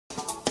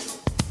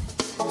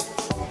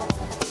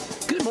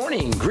Good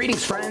morning,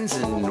 greetings friends,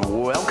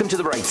 and welcome to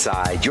The Bright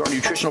Side, your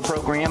nutritional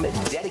program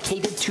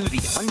dedicated to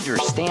the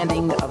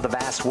understanding of the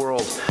vast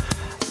world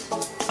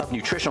of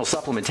nutritional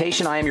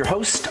supplementation. I am your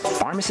host,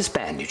 Pharmacist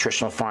Ben,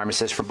 nutritional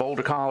pharmacist from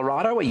Boulder,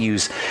 Colorado. I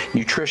use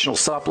nutritional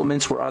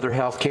supplements where other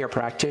healthcare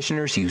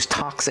practitioners use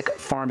toxic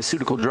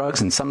pharmaceutical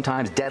drugs and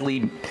sometimes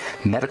deadly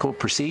medical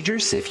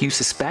procedures. If you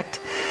suspect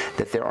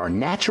that there are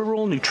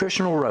natural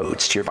nutritional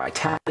roads to your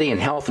vitality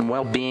and health and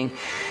well-being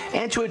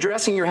and to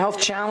addressing your health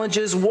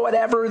challenges,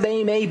 whatever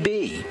they may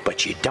be,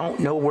 but you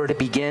don't know where to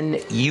begin,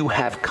 you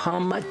have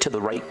come to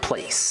the right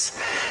place.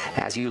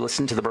 As you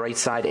listen to The Bright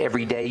Side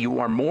every day, you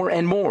are more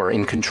and more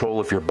in control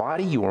of your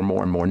body, you are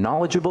more and more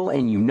knowledgeable,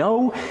 and you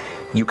know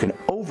you can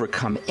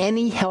overcome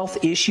any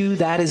health issue.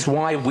 That is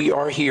why we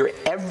are here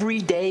every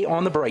day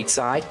on The Bright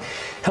Side,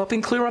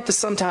 helping clear up the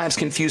sometimes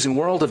confusing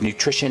world of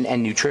nutrition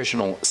and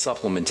nutritional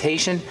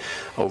supplementation.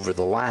 Over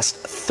the last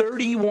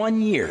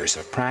 31 years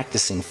of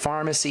practicing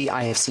pharmacy,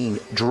 I have seen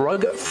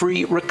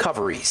drug-free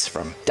recoveries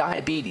from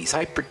diabetes,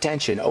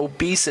 hypertension,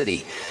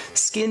 obesity,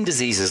 skin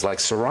diseases like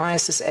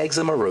psoriasis,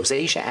 eczema,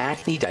 rosacea,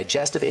 acne,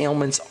 digestive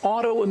ailments,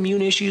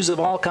 autoimmune issues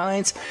of all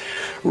kinds,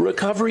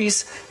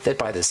 recoveries that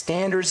by the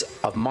standards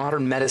of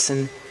modern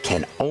medicine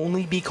can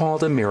only be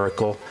called a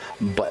miracle,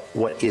 but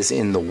what is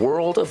in the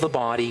world of the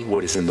body,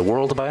 what is in the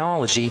world of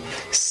biology,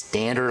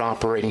 standard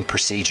operating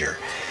procedure.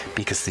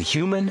 Because the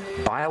human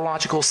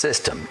biological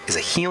system is a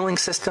healing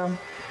system,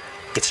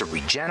 it's a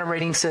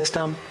regenerating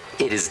system,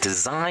 it is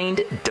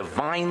designed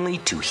divinely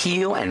to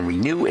heal and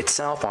renew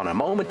itself on a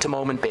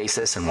moment-to-moment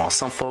basis, and while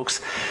some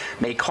folks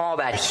may call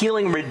that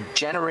healing,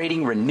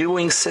 regenerating,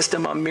 renewing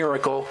system a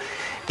miracle,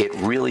 it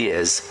really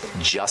is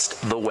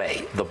just the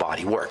way the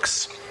body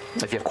works.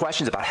 If you have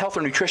questions about health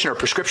or nutrition or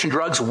prescription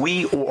drugs,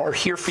 we are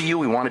here for you.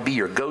 We want to be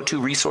your go-to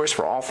resource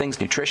for all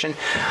things nutrition,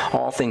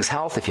 all things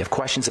health. If you have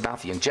questions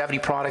about the longevity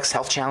products,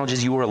 health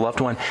challenges you or a loved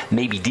one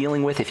may be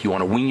dealing with, if you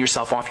want to wean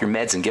yourself off your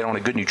meds and get on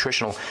a good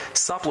nutritional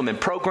supplement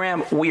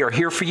program, we are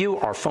here for you.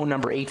 Our phone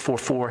number,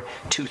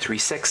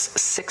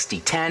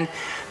 844-236-6010.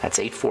 That's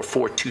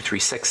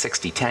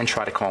 844-236-6010.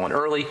 Try to call in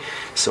early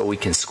so we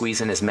can squeeze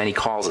in as many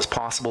calls as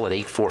possible at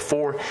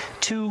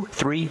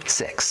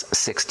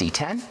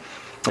 844-236-6010.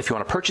 If you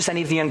want to purchase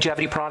any of the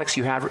longevity products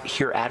you have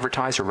here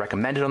advertised or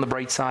recommended on The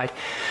Bright Side,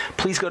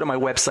 please go to my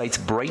websites,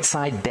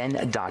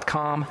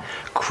 brightsideben.com,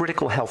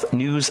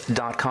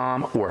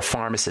 criticalhealthnews.com, or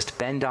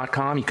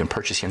pharmacistben.com. You can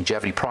purchase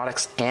longevity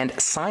products and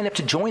sign up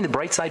to join the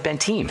Bright Side Ben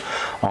team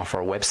off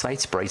our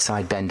websites,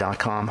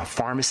 brightsideben.com,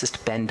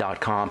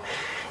 pharmacistben.com,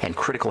 and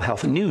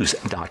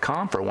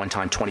criticalhealthnews.com. For a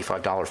one-time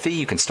 $25 fee,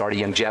 you can start a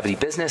longevity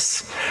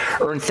business,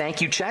 earn thank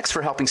you checks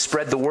for helping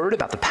spread the word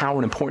about the power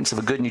and importance of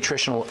a good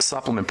nutritional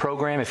supplement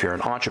program. If you're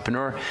an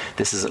entrepreneur,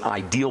 this is an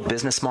ideal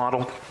business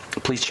model.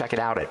 Please check it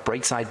out at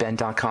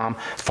brightsideben.com,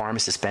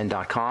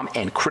 pharmacistben.com,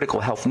 and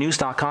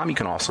criticalhealthnews.com. You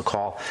can also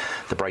call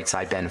the Bright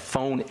Side Ben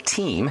phone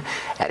team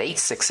at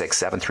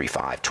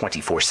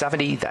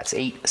 866-735-2470. That's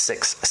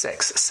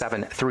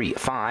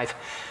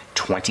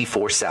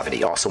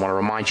 866-735-2470. Also want to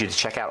remind you to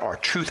check out our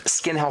Truth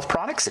Skin Health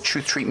products at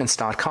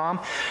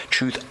truthtreatments.com.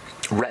 Truth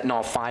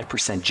Retinol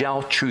 5%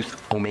 Gel,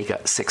 Truth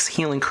Omega-6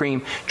 Healing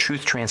Cream,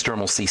 Truth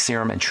Transdermal C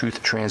Serum, and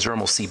Truth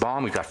Transdermal C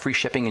Balm. We've got free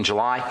shipping in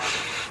July.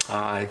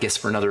 I guess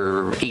for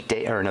another 8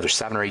 days or another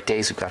 7 or 8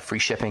 days, we've got free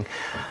shipping.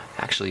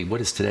 Actually, what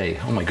is today?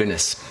 Oh my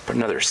goodness, for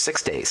another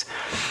 6 days.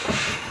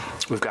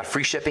 We've got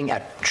free shipping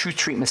at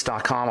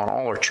truthtreatments.com on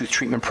all our Truth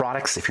Treatment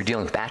products. If you're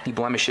dealing with acne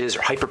blemishes or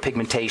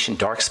hyperpigmentation,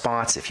 dark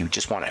spots, if you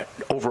just want an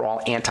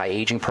overall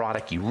anti-aging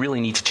product, you really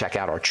need to check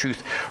out our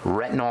Truth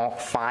Retinol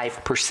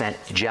 5%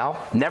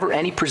 Gel. Never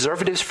any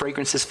preservatives,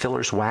 fragrances,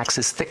 fillers,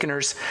 waxes,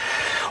 thickeners,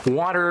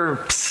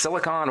 water,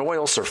 silicone,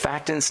 oil,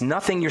 surfactants,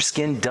 nothing your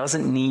skin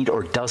doesn't need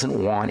or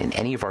doesn't want in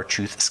any of our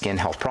Truth Skin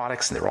Health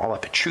products. And they're all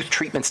up at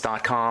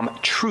truthtreatments.com,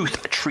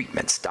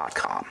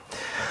 truthtreatments.com.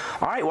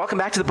 All right, welcome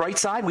back to The Bright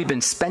Side. We've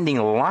been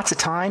spending lots of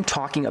time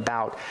talking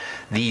about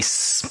the,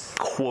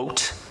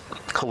 quote,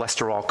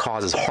 cholesterol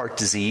causes heart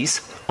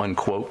disease,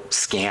 unquote,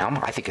 scam.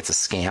 I think it's a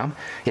scam.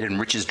 It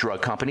enriches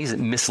drug companies. It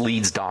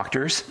misleads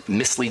doctors,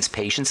 misleads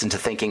patients into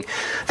thinking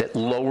that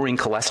lowering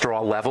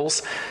cholesterol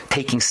levels,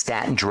 taking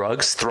statin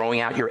drugs,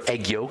 throwing out your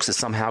egg yolks is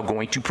somehow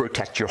going to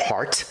protect your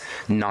heart.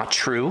 Not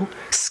true.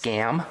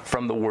 Scam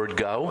from the word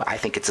go. I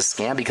think it's a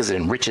scam because it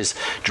enriches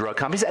drug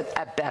companies.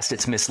 At best,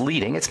 it's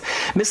misleading. It's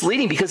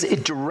misleading because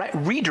it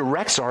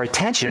redirects our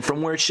attention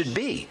from where it should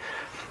be.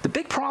 The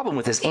big problem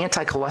with this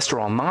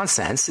anti-cholesterol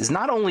nonsense is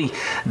not only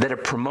that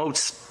it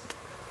promotes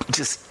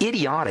just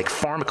idiotic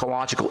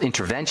pharmacological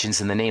interventions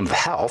in the name of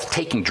health,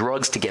 taking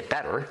drugs to get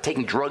better,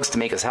 taking drugs to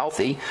make us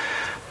healthy,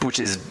 which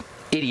is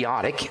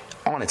idiotic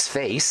on its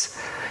face.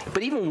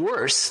 But even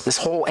worse, this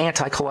whole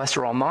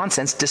anti-cholesterol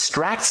nonsense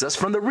distracts us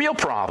from the real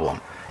problem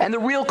and the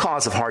real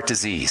cause of heart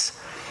disease,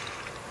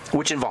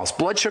 which involves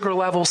blood sugar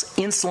levels,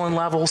 insulin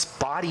levels,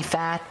 body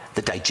fat,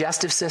 the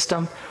digestive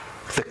system,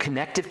 the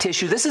connective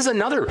tissue. This is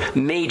another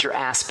major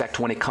aspect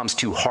when it comes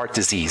to heart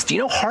disease. Do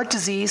you know heart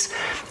disease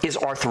is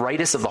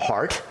arthritis of the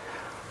heart?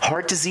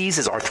 Heart disease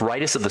is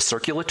arthritis of the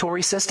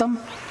circulatory system.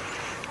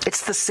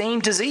 It's the same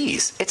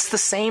disease. It's the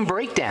same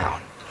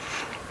breakdown.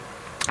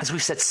 As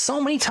we've said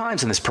so many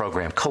times in this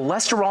program,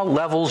 cholesterol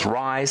levels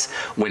rise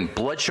when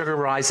blood sugar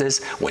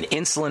rises, when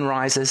insulin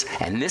rises,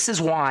 and this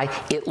is why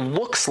it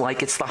looks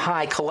like it's the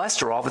high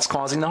cholesterol that's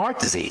causing the heart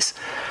disease.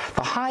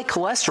 The high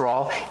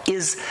cholesterol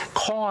is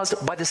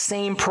caused by the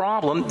same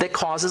problem that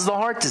causes the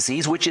heart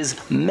disease, which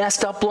is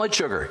messed up blood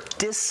sugar,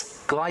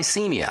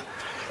 dysglycemia.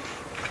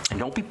 And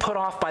don't be put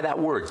off by that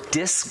word.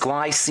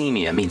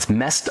 Dysglycemia means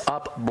messed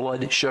up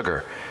blood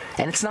sugar.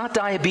 And it's not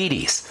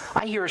diabetes.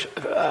 I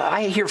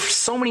hear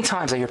so many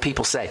times, I hear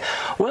people say,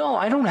 well,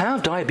 I don't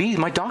have diabetes.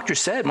 My doctor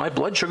said my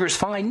blood sugar is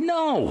fine.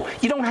 No,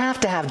 you don't have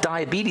to have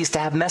diabetes to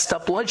have messed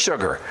up blood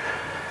sugar.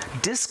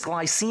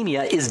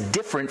 Dysglycemia is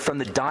different from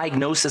the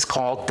diagnosis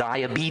called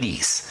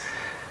diabetes.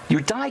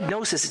 Your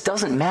diagnosis, it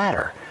doesn't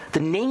matter.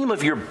 The name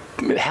of your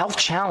health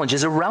challenge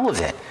is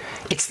irrelevant.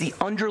 It's the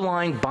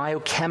underlying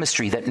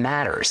biochemistry that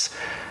matters.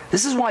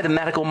 This is why the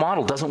medical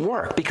model doesn't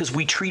work, because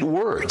we treat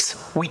words.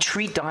 We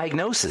treat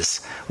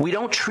diagnosis. We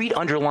don't treat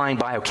underlying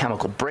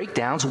biochemical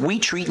breakdowns. We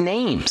treat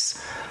names.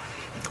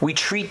 We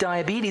treat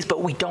diabetes,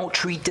 but we don't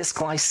treat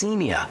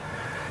dysglycemia.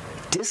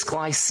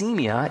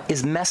 Dysglycemia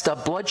is messed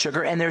up blood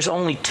sugar, and there's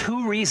only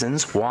two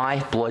reasons why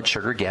blood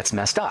sugar gets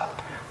messed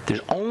up.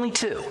 There's only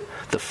two: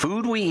 the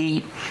food we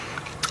eat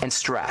and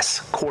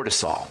stress,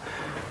 cortisol.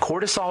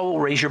 Cortisol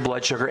will raise your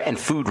blood sugar, and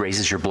food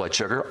raises your blood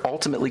sugar,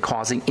 ultimately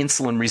causing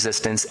insulin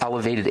resistance,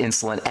 elevated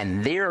insulin,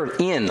 and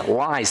therein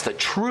lies the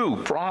true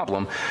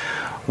problem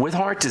with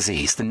heart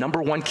disease, the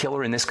number one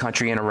killer in this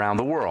country and around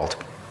the world.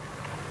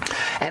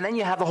 And then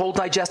you have the whole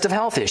digestive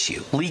health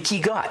issue, leaky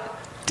gut,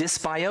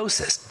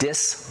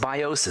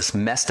 dysbiosis,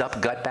 messed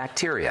up gut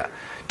bacteria.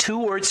 Two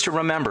words to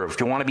remember if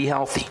you want to be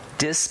healthy: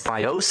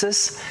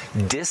 dysbiosis,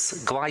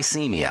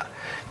 dysglycemia.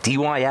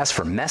 DYS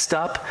for messed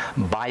up,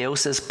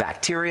 biosis,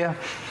 bacteria,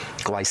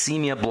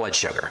 glycemia, blood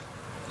sugar.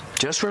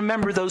 Just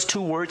remember those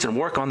two words and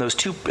work on those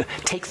two.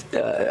 Take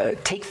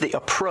the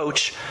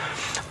approach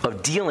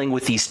of dealing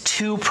with these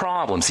two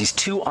problems, these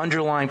two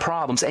underlying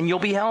problems, and you'll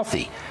be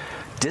healthy.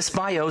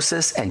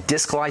 Dysbiosis and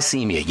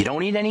dysglycemia. You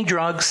don't need any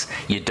drugs.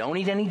 You don't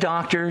need any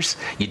doctors.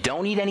 You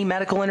don't need any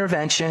medical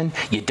intervention.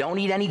 You don't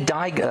need any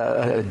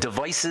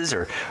devices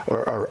or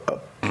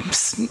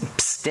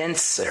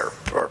stents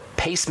or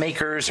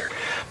pacemakers or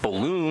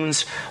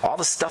balloons, all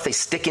the stuff they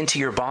stick into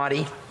your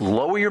body.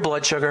 Lower your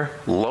blood sugar,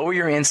 lower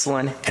your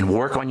insulin, and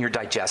work on your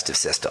digestive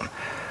system.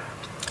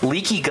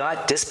 Leaky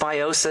gut,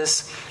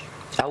 dysbiosis,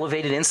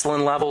 elevated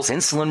insulin levels,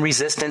 insulin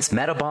resistance,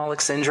 metabolic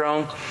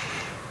syndrome.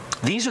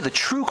 These are the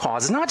true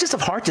causes, not just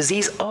of heart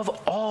disease, of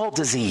all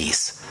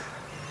disease.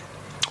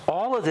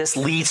 All of this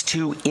leads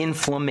to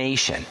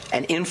inflammation,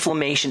 and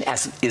inflammation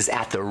is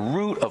at the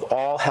root of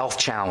all health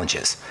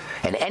challenges.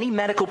 And any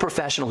medical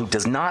professional who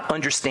does not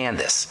understand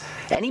this,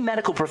 any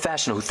medical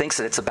professional who thinks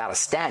that it's about a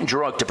statin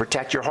drug to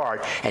protect your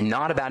heart and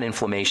not about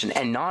inflammation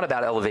and not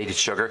about elevated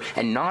sugar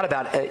and not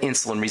about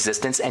insulin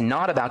resistance and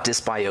not about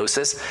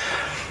dysbiosis,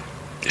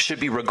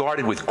 should be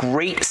regarded with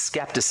great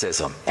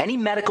skepticism. Any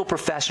medical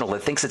professional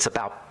that thinks it's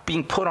about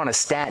being put on a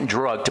statin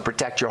drug to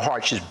protect your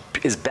heart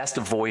is best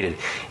avoided,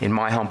 in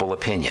my humble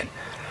opinion.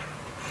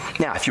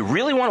 Now, if you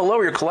really want to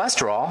lower your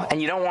cholesterol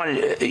and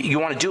you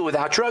want to do it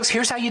without drugs,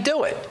 here's how you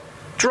do it.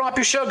 Drop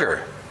your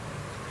sugar.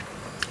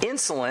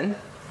 Insulin,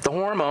 the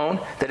hormone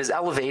that is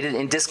elevated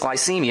in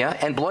dysglycemia,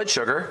 and blood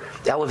sugar,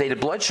 elevated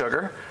blood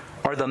sugar,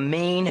 are the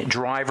main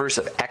drivers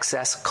of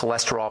excess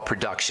cholesterol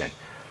production.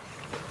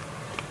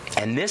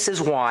 And this is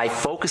why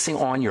focusing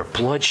on your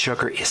blood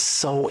sugar is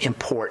so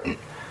important.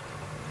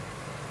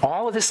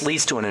 All of this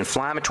leads to an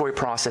inflammatory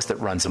process that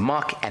runs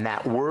amok, and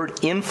that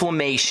word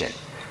inflammation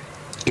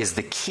is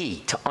the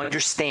key to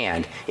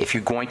understand if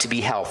you're going to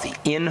be healthy.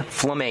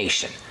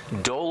 Inflammation.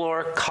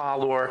 Dolor,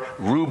 calor,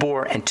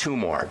 rubor, and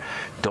tumor.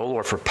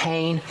 Dolor for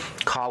pain,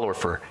 calor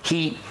for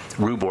heat,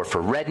 rubor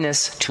for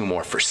redness,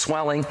 tumor for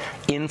swelling,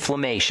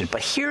 inflammation.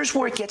 But here's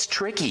where it gets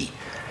tricky.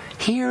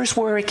 Here's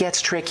where it gets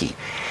tricky.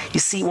 You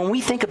see, when we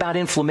think about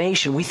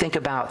inflammation, we think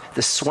about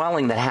the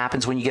swelling that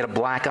happens when you get a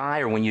black eye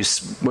or when you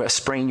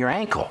sprain your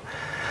ankle.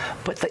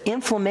 But the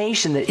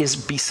inflammation that is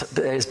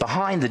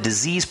behind the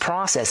disease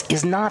process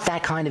is not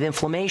that kind of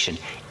inflammation.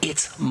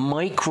 It's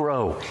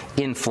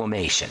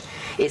micro-inflammation.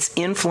 It's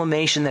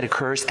inflammation that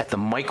occurs at the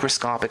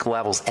microscopic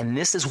levels, and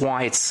this is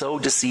why it's so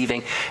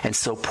deceiving and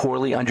so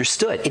poorly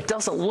understood. It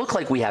doesn't look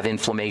like we have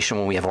inflammation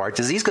when we have heart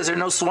disease because there's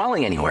no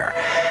swelling anywhere,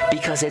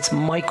 because it's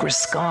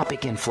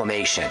microscopic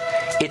inflammation.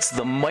 It's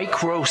the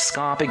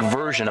microscopic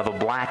version of a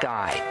black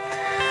eye.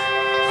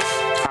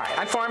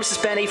 I'm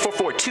Pharmacist Ben.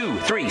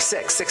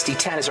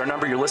 844-236-6010 is our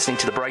number. You're listening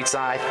to The Bright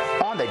Side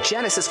on the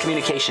Genesis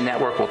Communication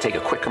Network. We'll take a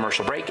quick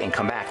commercial break and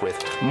come back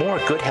with more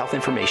good health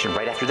information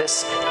right after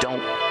this.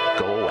 Don't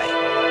go away.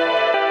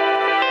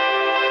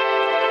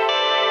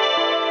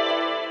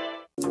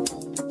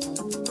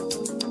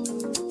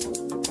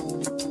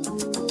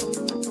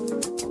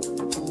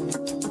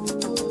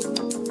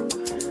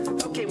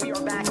 Okay, we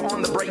are back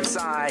on The Bright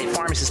Side.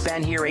 Pharmacist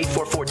Ben here,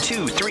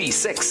 844-236-6010.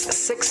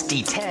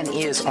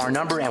 844-236-6010 is our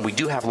number, and we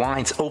do have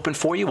lines open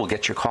for you. We'll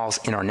get your calls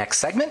in our next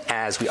segment,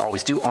 as we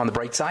always do on the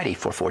bright side,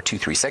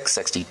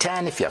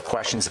 844-236-6010. If you have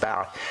questions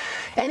about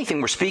anything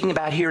we're speaking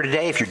about here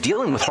today, if you're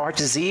dealing with heart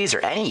disease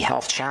or any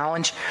health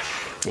challenge,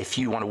 if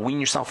you want to wean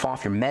yourself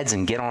off your meds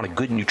and get on a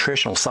good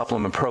nutritional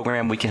supplement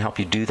program, we can help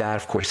you do that.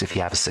 Of course, if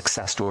you have a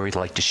success story you'd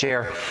like to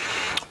share,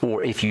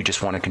 or if you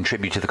just want to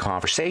contribute to the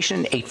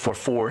conversation,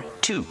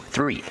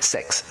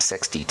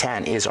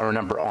 844-236-6010 is our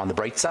number on the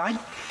bright side.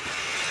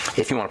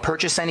 If you want to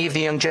purchase any of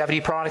the longevity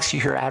products you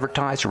hear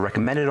advertised or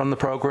recommended on the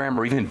program,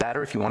 or even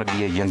better, if you want to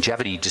be a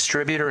longevity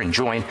distributor and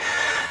join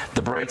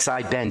the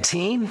Brightside Ben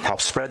team,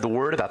 help spread the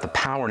word about the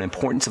power and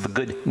importance of a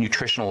good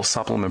nutritional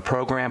supplement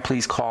program,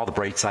 please call the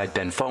Brightside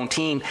Ben phone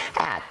team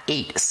at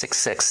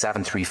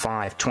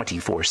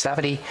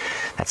 866-735-2470.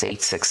 That's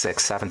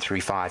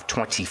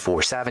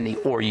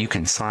 866-735-2470. Or you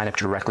can sign up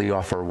directly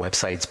off our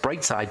websites,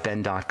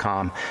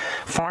 brightsideben.com,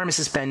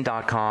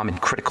 pharmacistben.com,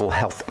 and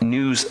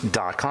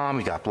criticalhealthnews.com.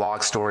 We got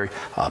blog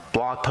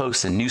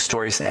posts and news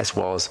stories, as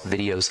well as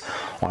videos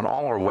on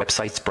all our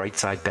websites,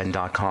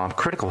 brightsideben.com,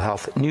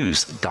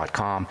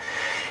 criticalhealthnews.com,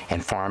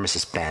 and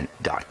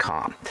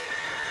pharmacistben.com.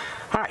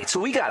 All right, so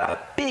we got a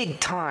big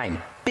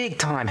time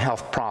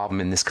health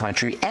problem in this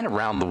country and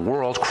around the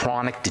world.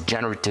 Chronic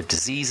degenerative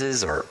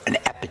diseases are an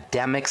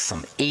epidemic.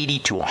 Some 80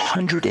 to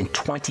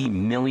 120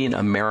 million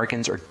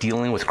Americans are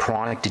dealing with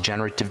chronic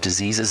degenerative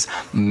diseases.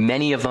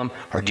 Many of them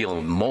are dealing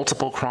with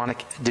multiple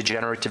chronic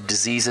degenerative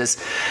diseases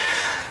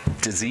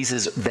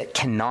that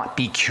cannot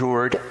be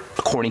cured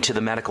according to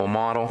the medical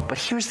model. But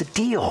here's the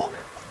deal.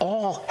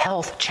 All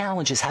health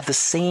challenges have the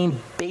same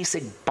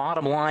basic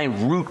bottom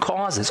line root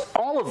causes,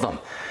 all of them.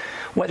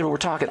 Whether we're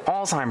talking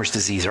Alzheimer's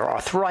disease or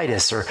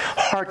arthritis or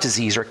heart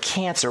disease or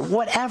cancer,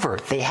 whatever,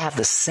 they have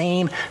the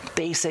same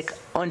basic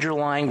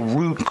underlying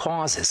root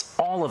causes,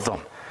 all of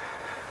them.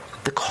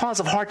 The cause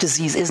of heart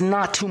disease is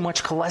not too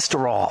much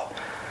cholesterol.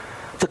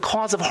 The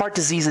cause of heart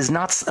disease is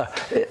not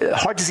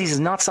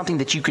something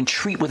that you can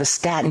treat with a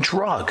statin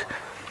drug.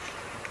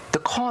 The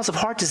cause of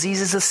heart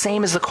disease is the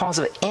same as the cause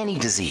of any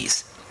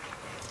disease.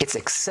 It's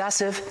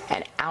excessive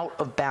and out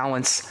of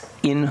balance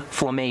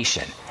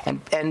inflammation.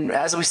 And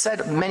as we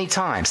said many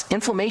times,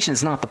 inflammation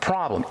is not the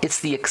problem. It's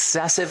the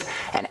excessive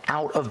and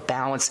out of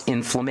balance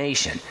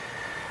inflammation.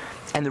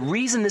 And the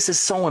reason this is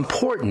so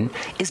important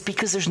is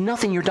because there's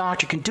nothing your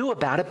doctor can do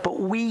about it, but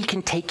we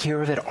can take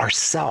care of it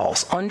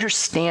ourselves.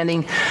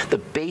 Understanding the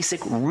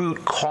basic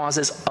root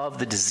causes of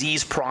the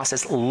disease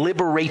process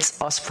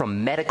liberates us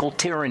from medical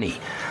tyranny,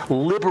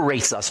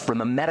 liberates us from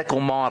the medical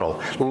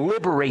model,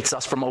 liberates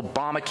us from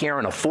Obamacare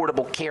and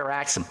Affordable Care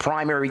Acts and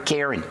primary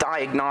care and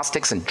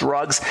diagnostics and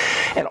drugs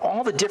and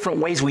all the different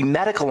ways we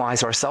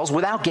medicalize ourselves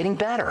without getting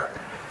better.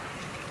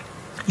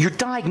 Your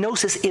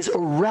diagnosis is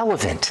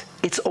irrelevant.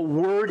 It's a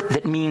word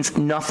that means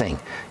nothing.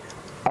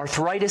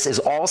 Arthritis is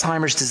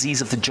Alzheimer's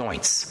disease of the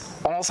joints.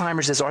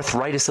 Alzheimer's is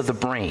arthritis of the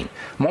brain.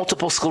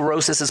 Multiple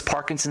sclerosis is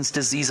Parkinson's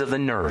disease of the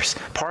nerves.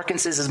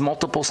 Parkinson's is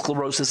multiple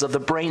sclerosis of the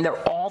brain.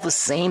 They're all the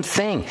same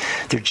thing.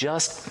 They're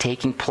just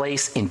taking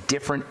place in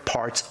different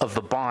parts of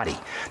the body.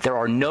 There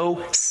are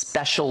no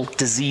special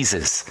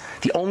diseases.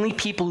 The only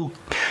people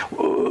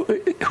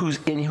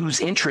in whose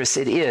interest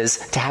it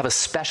is to have a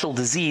special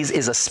disease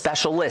is a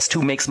specialist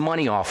who makes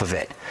money off of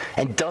it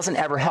and doesn't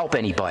ever help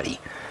anybody.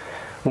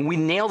 When we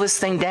nail this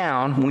thing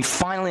down, when we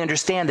finally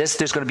understand this,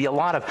 there's going to be a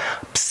lot of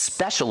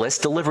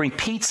specialists delivering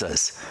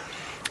pizzas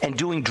and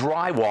doing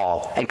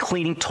drywall and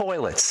cleaning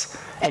toilets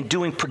and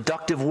doing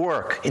productive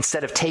work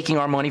instead of taking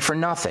our money for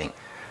nothing.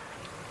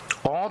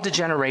 All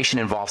degeneration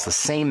involves the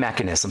same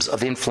mechanisms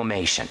of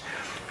inflammation.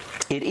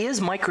 It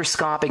is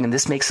microscopic, and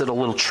this makes it a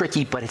little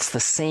tricky, but it's the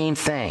same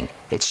thing.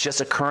 It's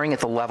just occurring at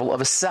the level of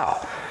a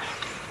cell.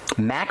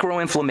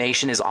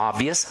 Macroinflammation is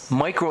obvious.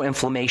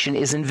 Microinflammation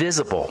is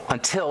invisible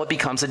until it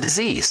becomes a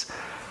disease.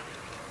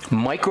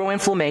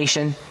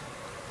 Microinflammation,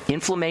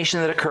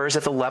 inflammation that occurs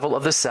at the level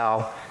of the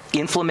cell,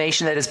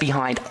 inflammation that is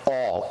behind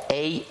all,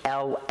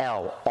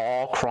 A-L-L,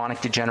 all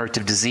chronic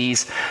degenerative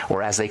disease,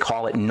 or as they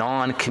call it,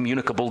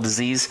 non-communicable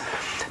disease,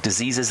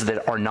 diseases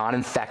that are not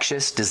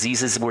infectious,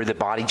 diseases where the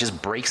body just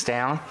breaks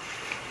down.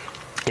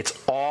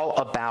 It's all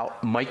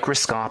about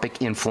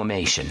microscopic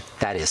inflammation.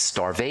 That is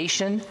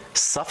starvation,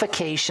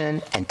 suffocation,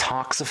 and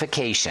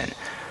toxification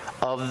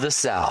of the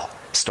cell.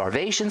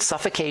 Starvation,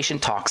 suffocation,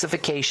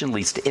 toxification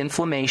leads to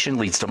inflammation,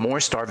 leads to more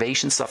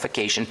starvation,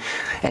 suffocation,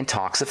 and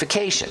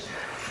toxification.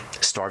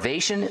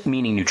 Starvation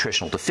meaning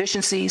nutritional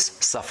deficiencies,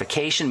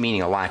 suffocation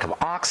meaning a lack of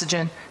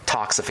oxygen,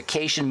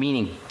 toxification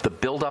meaning the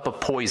buildup of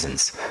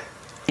poisons,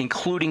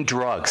 including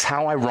drugs.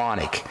 How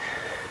ironic.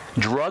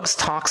 Drugs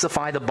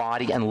toxify the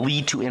body and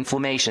lead to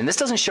inflammation. This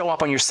doesn't show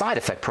up on your side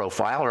effect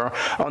profile or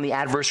on the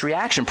adverse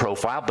reaction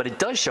profile, but it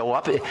does show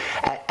up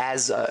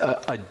as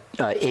a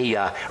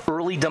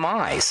early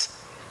demise.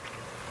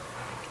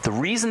 The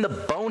reason the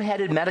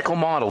boneheaded medical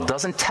model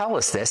doesn't tell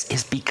us this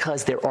is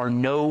because there are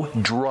no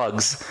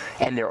drugs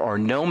and there are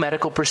no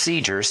medical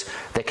procedures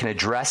that can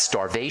address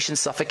starvation,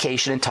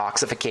 suffocation,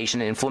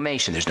 intoxication, and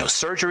inflammation. There's no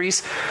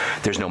surgeries,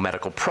 there's no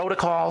medical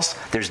protocols,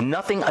 there's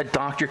nothing a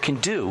doctor can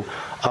do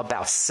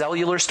about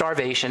cellular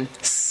starvation,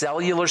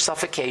 cellular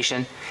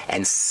suffocation,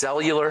 and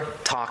cellular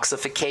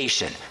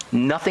toxification.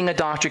 Nothing a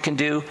doctor can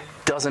do,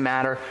 doesn't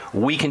matter,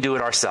 we can do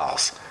it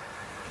ourselves.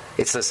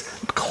 It's this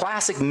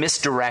classic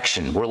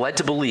misdirection. We're led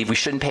to believe we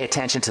shouldn't pay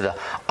attention to the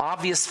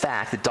obvious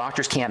fact that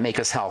doctors can't make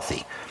us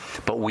healthy.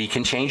 But we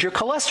can change your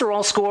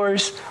cholesterol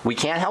scores. We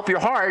can't help your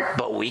heart,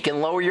 but we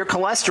can lower your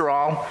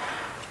cholesterol.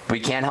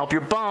 We can't help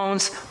your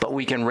bones, but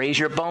we can raise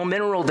your bone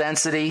mineral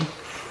density.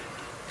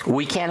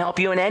 We can't help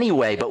you in any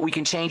way, but we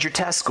can change your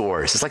test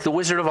scores. It's like the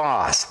Wizard of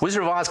Oz.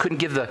 Wizard of Oz couldn't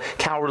give the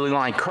Cowardly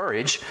Lion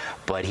courage,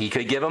 but he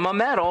could give him a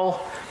medal.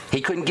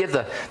 He couldn't give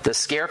the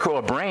Scarecrow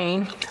a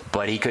brain,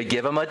 but he could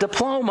give him a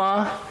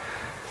diploma.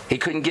 He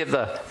couldn't give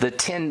the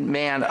Tin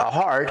Man a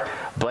heart,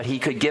 but he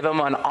could give him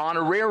an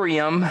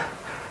honorarium.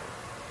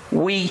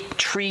 We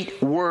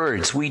treat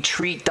words, we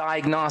treat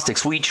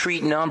diagnostics, we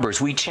treat numbers,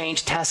 we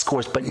change test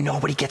scores, but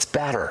nobody gets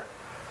better.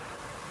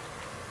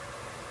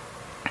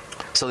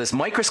 So this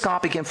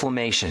microscopic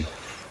inflammation,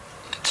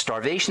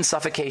 starvation,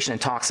 suffocation,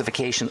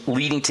 intoxication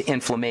leading to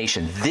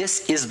inflammation,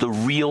 this is the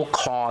real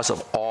cause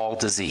of all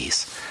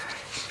disease.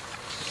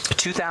 A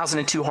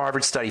 2002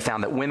 Harvard study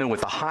found that women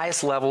with the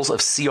highest levels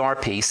of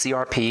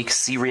CRP,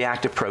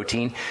 C-reactive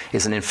protein,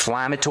 is an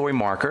inflammatory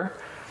marker.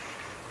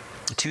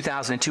 A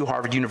 2002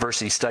 Harvard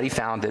University study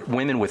found that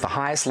women with the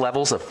highest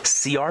levels of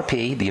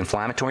CRP, the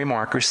inflammatory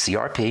markers,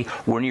 CRP,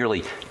 were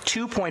nearly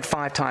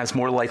 2.5 times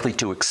more likely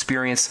to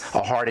experience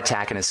a heart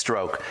attack and a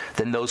stroke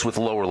than those with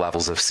lower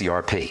levels of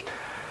CRP.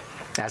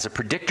 As a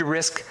predictor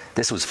risk,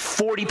 this was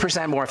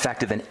 40% more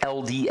effective than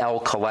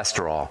LDL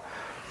cholesterol.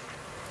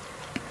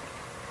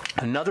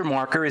 Another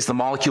marker is the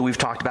molecule we've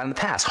talked about in the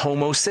past,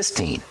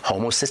 homocysteine.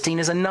 Homocysteine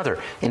is another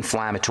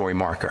inflammatory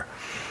marker.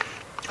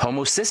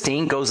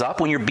 Homocysteine goes up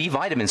when your B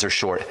vitamins are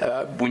short,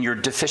 when you're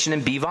deficient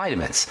in B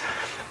vitamins.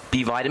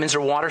 B vitamins are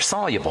water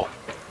soluble.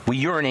 We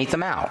urinate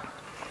them out.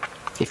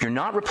 If you're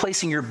not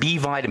replacing your B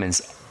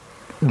vitamins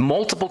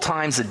multiple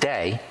times a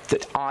day,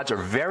 the odds are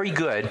very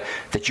good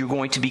that you're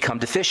going to become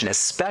deficient,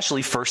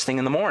 especially first thing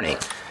in the morning.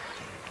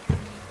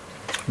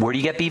 Where do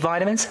you get B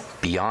vitamins?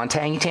 Beyond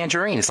Tangy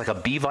Tangerine. It's like a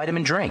B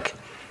vitamin drink.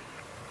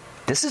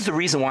 This is the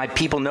reason why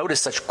people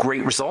notice such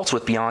great results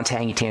with Beyond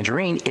Tangy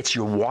Tangerine. It's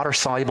your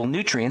water-soluble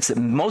nutrients that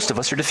most of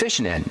us are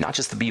deficient in. Not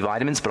just the B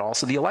vitamins, but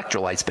also the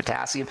electrolytes,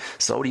 potassium,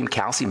 sodium,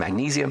 calcium,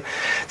 magnesium.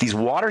 These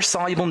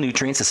water-soluble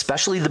nutrients,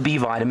 especially the B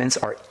vitamins,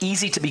 are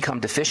easy to become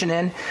deficient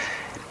in.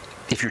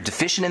 If you're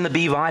deficient in the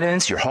B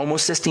vitamins, your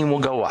homocysteine will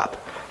go up.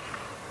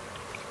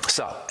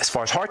 So, as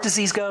far as heart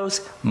disease goes,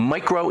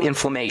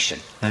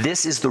 microinflammation.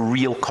 This is the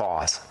real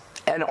cause.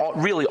 And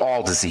really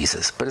all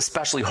diseases, but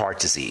especially heart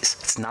disease.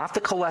 It's not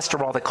the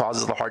cholesterol that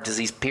causes the heart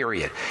disease,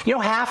 period. You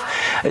know,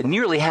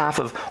 nearly half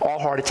of all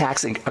heart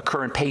attacks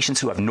occur in patients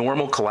who have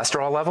normal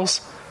cholesterol levels.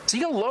 So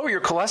you can lower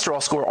your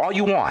cholesterol score all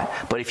you want,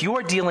 but if you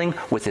are dealing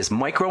with this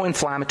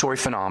microinflammatory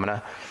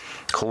phenomena,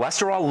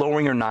 cholesterol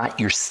lowering or not,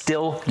 you're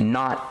still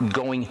not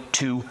going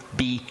to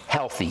be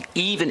healthy,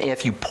 even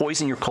if you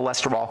poison your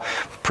cholesterol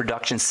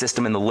production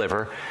system in the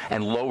liver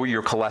and lower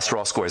your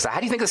cholesterol scores. How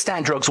do you think the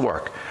statin drugs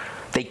work?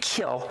 They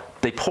kill,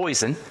 they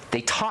poison,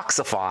 they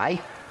toxify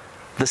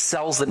the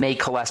cells that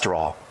make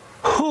cholesterol.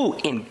 Who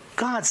in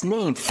God's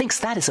name thinks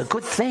that is a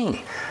good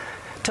thing?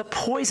 To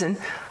poison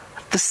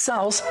the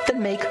cells that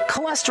make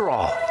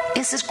cholesterol.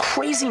 This is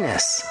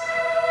craziness.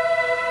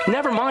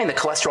 Never mind that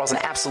cholesterol is an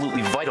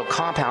absolutely vital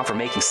compound for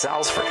making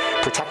cells, for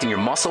protecting your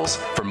muscles,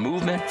 for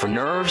movement, for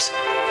nerves.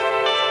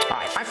 All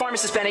right, I'm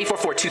Pharmacist Ben.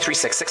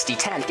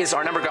 844-236-6010 is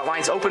our number. Got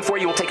lines open for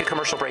you. We'll take a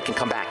commercial break and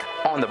come back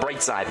on the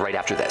bright side right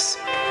after this.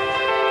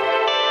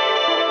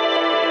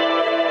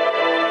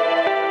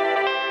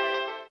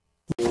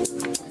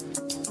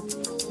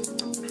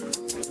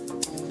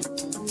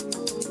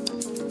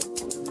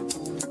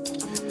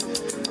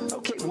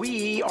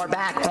 Are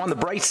back on the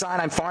bright side.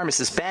 I'm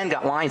Pharmacist Ben.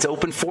 Got lines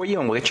open for you,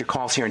 and we'll get your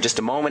calls here in just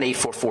a moment.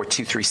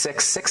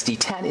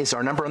 844-236-6010 is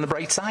our number on the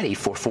bright side.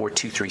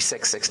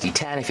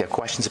 844-236-6010. If you have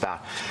questions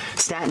about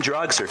statin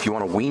drugs, or if you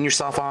want to wean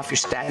yourself off your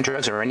statin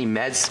drugs or any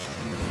meds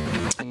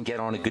and get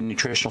on a good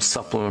nutritional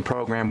supplement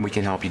program, we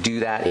can help you do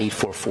that.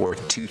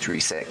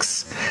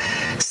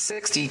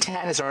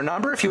 844-236-6010 is our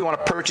number. If you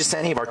want to purchase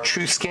any of our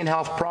True Skin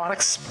Health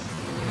products,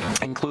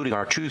 including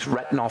our Truth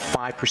Retinol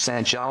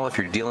 5% gel if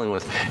you're dealing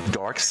with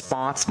dark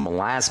spots,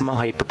 melasma,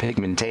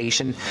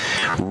 hyperpigmentation.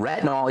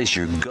 Retinol is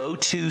your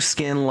go-to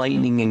skin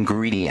lightening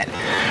ingredient.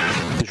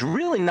 There's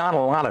really not a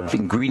lot of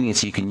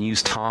ingredients you can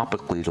use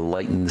topically to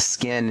lighten the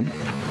skin.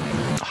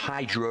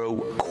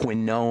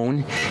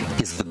 Hydroquinone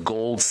is the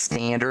gold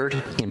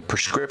standard in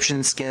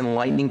prescription skin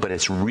lightening, but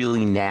it's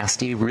really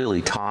nasty, really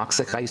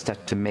toxic. I used to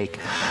have to make,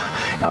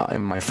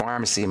 in my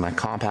pharmacy, in my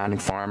compounding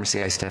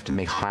pharmacy, I used to have to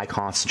make high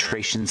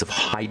concentrations of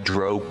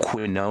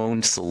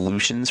hydroquinone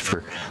solutions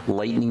for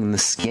lightening the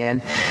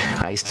skin.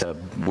 I used to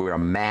wear a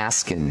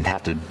mask and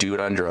have to do it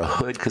under a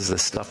hood because the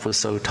stuff was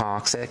so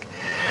toxic.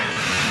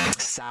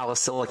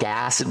 Salicylic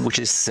acid, which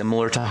is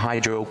similar to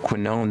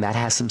hydroquinone, that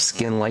has some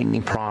skin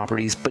lightening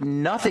properties, but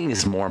nothing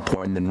is more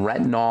important than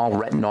retinol.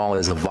 Retinol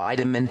is a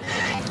vitamin,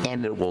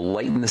 and it will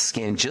lighten the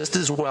skin just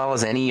as well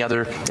as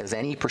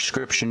any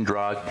prescription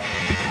drug,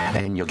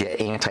 and you'll get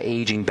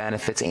anti-aging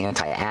benefits,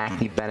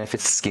 anti-acne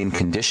benefits, skin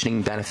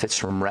conditioning benefits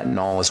from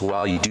retinol as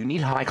well. You do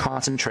need high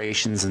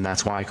concentrations, and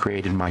that's why I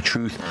created my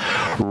Truth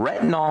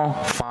Retinol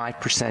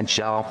 5%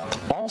 gel,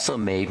 also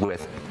made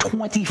with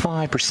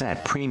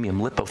 25% premium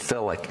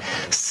lipophilic,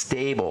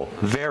 stable,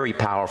 very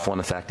powerful and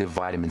effective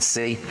vitamin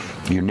C.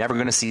 You're never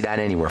going to see that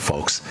anywhere,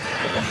 folks.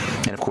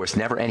 And of course,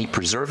 never any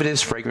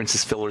preservatives,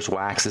 fragrances, fillers,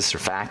 waxes,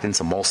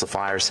 surfactants,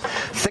 emulsifiers,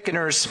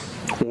 thickeners,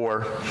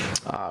 or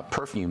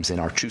perfumes in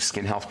our Truth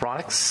Skin Health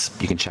products.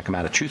 You can check them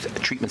out at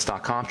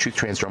truthtreatments.com, Truth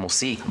Transdermal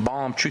C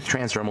Balm, Truth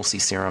Transdermal C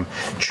Serum,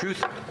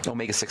 Truth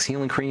Omega-6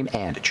 Healing Cream,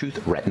 and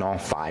Truth Retinol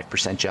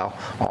 5% Gel,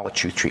 all at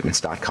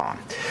truthtreatments.com.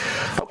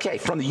 Okay,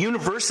 from the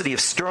University of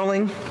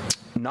Sterling,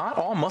 not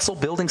all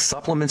muscle-building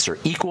supplements are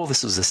equal.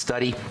 This was a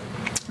study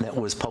that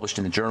was published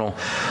in the journal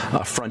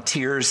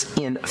Frontiers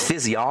in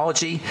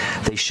Physiology.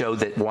 They showed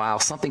that while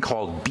something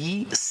called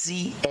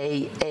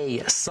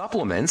BCAA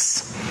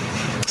supplements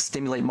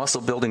stimulate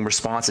muscle-building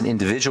response in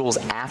individuals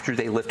after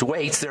they lift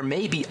weights, there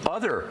may be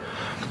other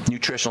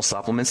nutritional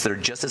supplements that are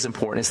just as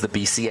important as the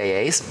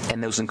BCAAs,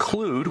 and those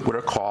include what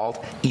are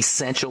called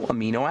essential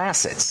amino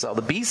acids. So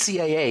the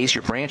BCAAs,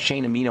 your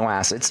branched-chain amino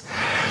acids,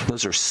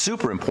 those are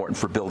super important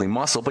for building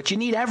muscle, but you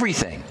need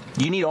everything.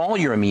 You need all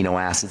your amino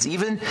acids,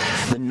 even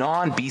the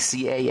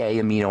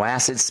non-BCAA amino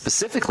acids,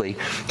 specifically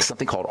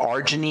something called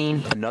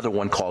arginine, another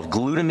one called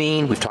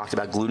glutamine. We've talked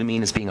about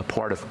glutamine as being a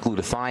part of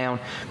glutathione.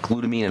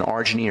 Glutamine and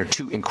arginine are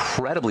two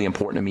incredibly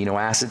important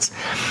amino acids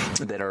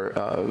that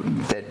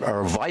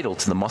are vital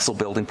to the muscle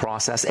building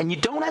process. And you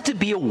don't have to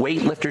be a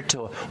weightlifter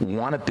to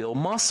want to build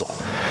muscle.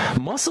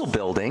 Muscle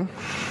building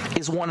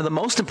is one of the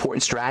most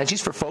important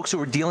strategies for folks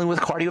who are dealing with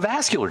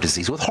cardiovascular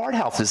disease, with heart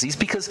health disease,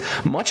 because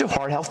much of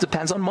heart health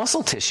depends on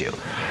muscle tissue.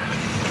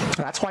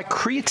 That's why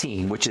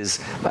creatine, which is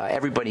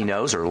everybody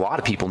knows, or a lot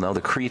of people know,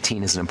 that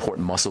creatine is an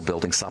important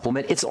muscle-building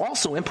supplement. It's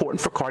also important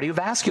for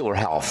cardiovascular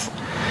health.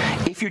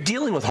 If you're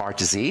dealing with heart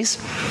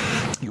disease,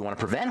 you want to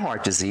prevent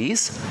heart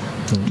disease,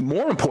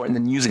 more important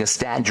than using a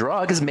statin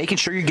drug is making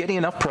sure you're getting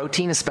enough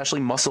protein, especially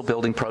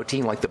muscle-building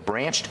protein like the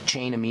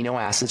branched-chain amino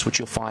acids, which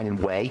you'll find in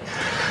whey,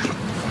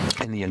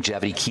 and the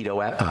Longevity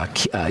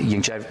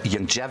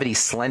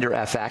Slender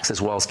FX,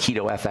 as well as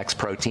Keto FX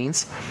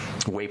proteins.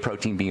 Whey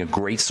protein being a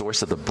great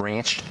source of the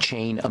branched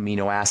chain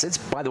amino acids.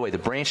 By the way, the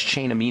branched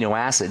chain amino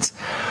acids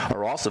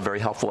are also very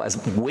helpful as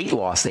weight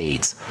loss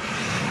aids,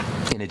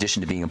 in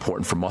addition to being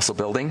important for muscle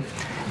building.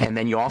 And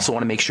then you also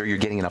want to make sure you're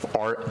getting enough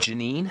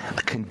arginine,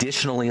 a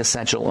conditionally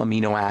essential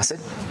amino acid,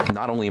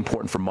 not only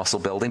important for muscle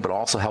building, but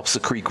also helps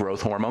secrete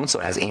growth hormones, so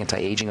it has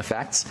anti-aging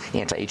effects,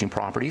 anti-aging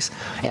properties,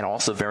 and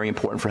also very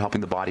important for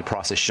helping the body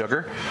process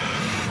sugar.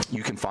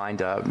 You can find,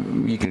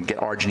 you can get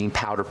arginine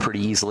powder pretty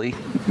easily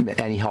at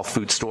any health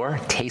food store.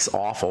 It tastes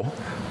awful.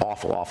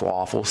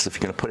 So if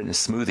you're going to put it in a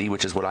smoothie,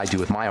 which is what I do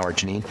with my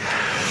arginine,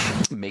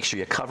 make sure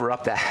you cover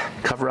up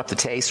the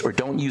taste, or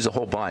don't use a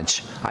whole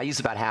bunch. I use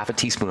about half a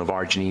teaspoon of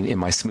arginine in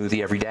my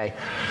smoothie every day,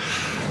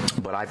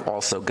 but I've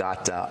also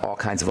got all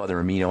kinds of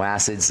other amino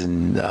acids,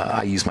 and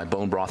I use my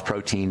bone broth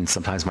protein,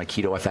 sometimes my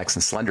Keto FX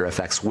and Slender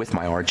FX with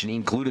my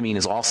arginine. Glutamine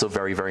is also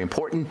very, very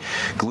important.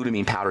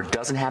 Glutamine powder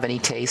doesn't have any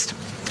taste.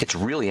 It's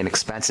really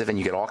inexpensive, and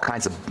you get all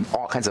kinds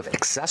of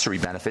accessory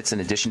benefits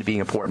in addition to being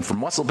important for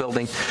muscle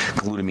building.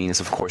 Glutamine is,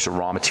 of course, a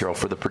raw material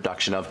for the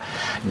production of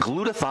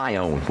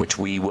glutathione, which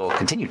we will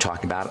continue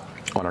talking about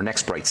on our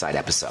next Bright Side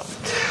episode.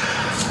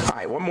 All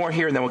right, one more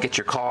here, and then we'll get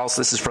your calls.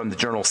 This is from the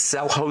journal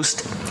Cell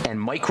Host and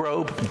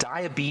Microbe.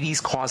 Diabetes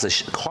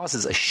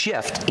causes a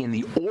shift in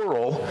the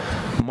oral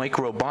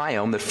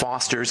microbiome that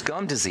fosters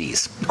gum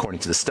disease.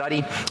 According to the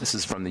study, this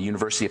is from the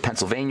University of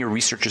Pennsylvania,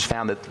 researchers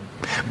found that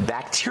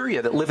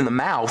bacteria that live in the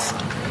mouth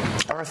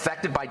are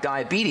affected by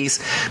diabetes,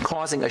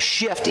 causing a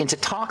shift into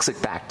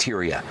toxic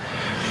bacteria.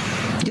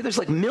 Yeah, there's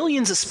like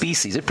millions of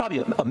species. There's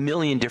probably a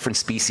million different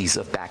species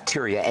of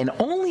bacteria, and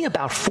only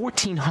about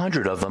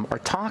 1,400 of them are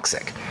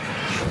toxic.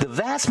 The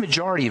vast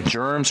majority of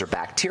germs or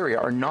bacteria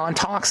are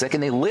non-toxic,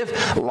 and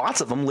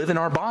lots of them live in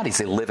our bodies.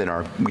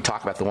 We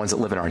talk about the ones that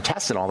live in our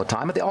intestine all the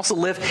time, but they also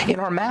live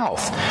in our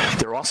mouth.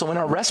 They're also in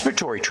our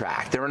respiratory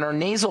tract. They're in our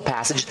nasal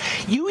passages.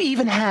 You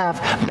even have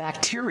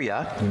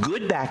bacteria,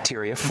 good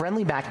bacteria,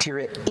 friendly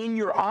bacteria in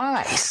your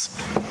eyes.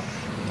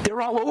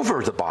 They're all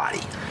over the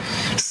body.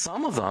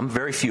 Some of them,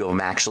 very few of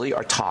them actually,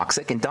 are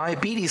toxic, and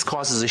diabetes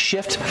causes a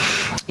shift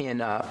in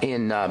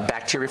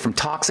bacteria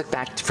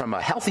from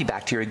a healthy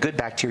bacteria, good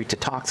bacteria, to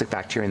toxic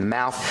bacteria in the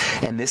mouth,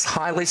 and this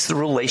highlights the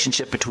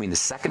relationship between the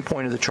second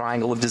point of the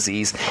triangle of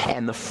disease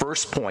and the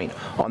first point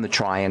on the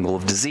triangle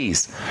of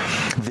disease.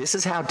 This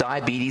is how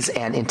diabetes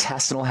and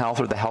intestinal health,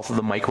 or the health of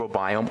the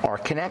microbiome, are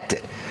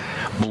connected.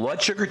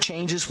 Blood sugar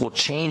changes will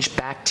change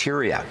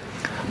bacteria.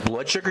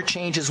 Blood sugar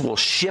changes will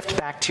shift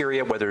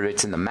bacteria, whether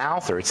it's in the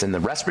mouth or it's in the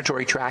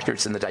respiratory tract or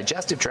it's in the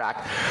digestive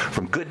tract,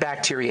 from good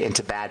bacteria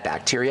into bad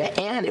bacteria,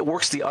 and it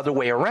works the other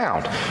way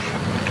around.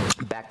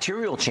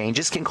 Bacterial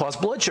changes can cause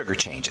blood sugar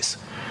changes.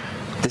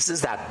 This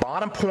is that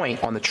bottom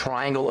point on the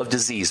triangle of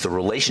disease, the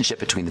relationship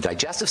between the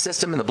digestive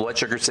system and the blood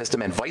sugar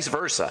system, and vice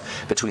versa,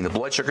 between the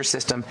blood sugar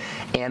system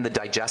and the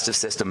digestive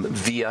system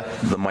via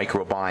the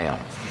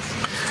microbiome.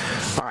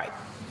 All right.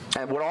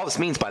 And what all this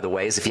means, by the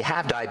way, is if you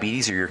have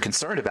diabetes, or you're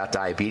concerned about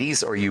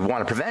diabetes, or you want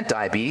to prevent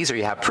diabetes, or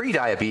you have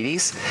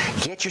pre-diabetes,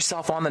 get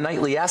yourself on the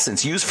nightly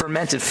essence. Use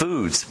fermented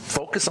foods.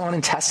 Focus on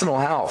intestinal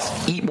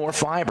health. Eat more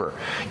fiber.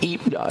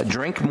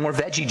 Drink more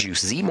veggie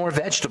juices. Eat more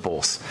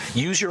vegetables.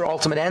 Use your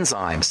ultimate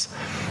enzymes.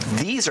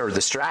 These are the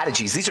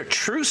strategies. These are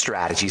true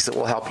strategies that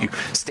will help you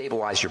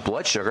stabilize your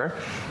blood sugar,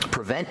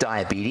 prevent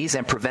diabetes,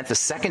 and prevent the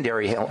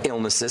secondary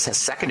illnesses,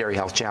 secondary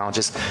health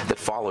challenges that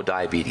follow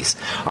diabetes.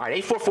 All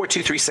right,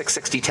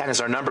 844-236-6010 is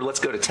our number.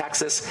 Let's go to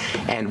Texas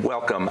and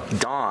welcome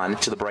Don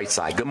to the bright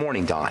side. Good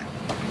morning, Don.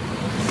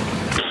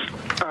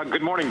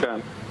 Good morning,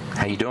 Ben.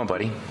 How you doing,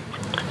 buddy?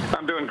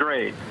 I'm doing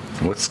great.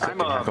 What's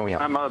going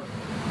on? I'm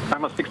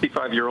a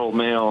 65-year-old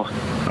male,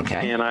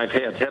 okay, and I've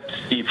had Hep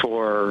C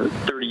for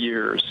 30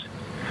 years.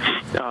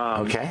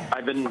 Okay.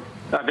 I've been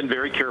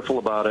very careful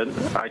about it.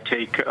 I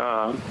take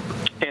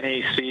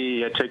NAC,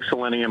 I take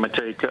selenium, I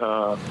take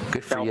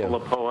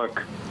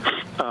alpha-lipoic.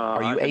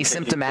 Are you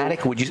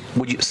asymptomatic? Would you?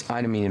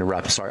 I didn't mean to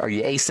interrupt. Sorry. Are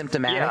you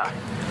asymptomatic? Yeah.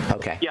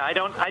 Okay. Yeah, I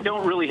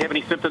don't really have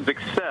any symptoms,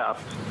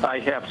 except I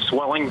have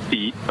swelling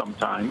feet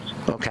sometimes.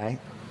 Okay.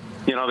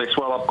 You know, they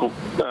swell up,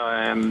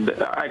 and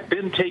I've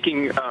been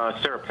taking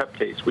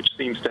serapeptase, which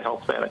seems to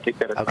help that. I take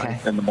that at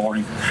night in the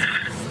morning.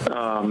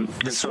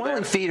 The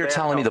swelling feet are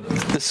telling me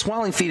the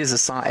swelling feet is a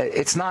sign.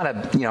 It's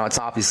not it's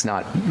obviously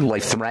not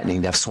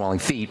life-threatening to have swelling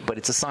feet, but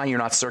it's a sign you're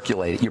not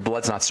circulating. Your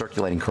blood's not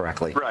circulating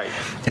correctly. Right.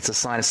 It's a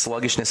sign of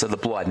sluggishness of the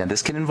blood. Now,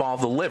 this can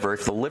involve the liver.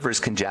 If the liver is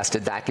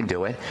congested, that can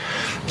do it.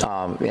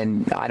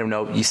 And I don't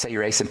know, you say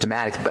you're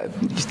asymptomatic, but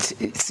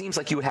it seems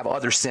like you would have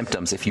other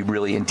symptoms if you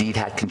really indeed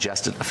had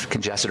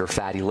congested or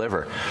fatty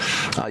liver.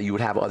 You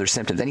would have other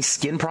symptoms. Any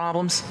skin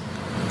problems?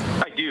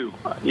 I do.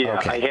 Yeah,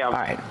 okay.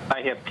 I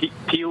have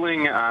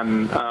peeling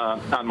on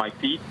my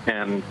feet,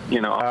 and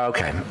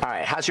Okay. All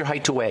right. How's your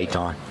height to weight,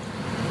 Don?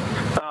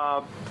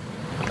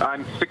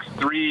 I'm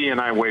 6'3"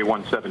 and I weigh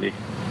 170.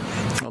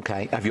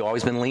 Okay. Have you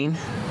always been lean?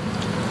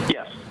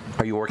 Yes.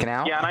 Are you working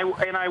out? Yeah,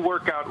 and I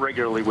work out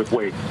regularly with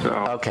weights. So.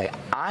 Okay,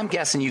 I'm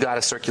guessing you got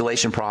a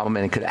circulation problem,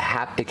 and it could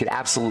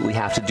absolutely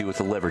have to do with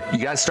the liver. You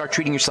got to start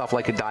treating yourself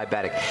like a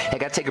diabetic. Hey, I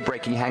got to take a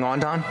break. Can you hang on,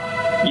 Don?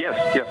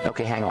 Yes.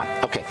 Okay, hang on.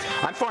 Okay,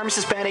 I'm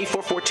Pharmacist Ben.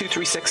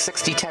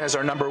 844-236-6010 is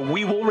our number.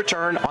 We will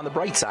return on the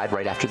bright side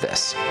right after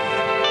this.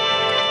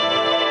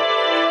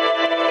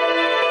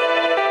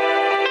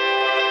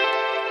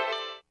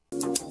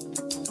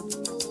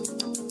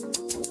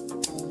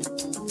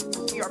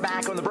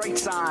 Back on the bright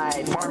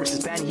side.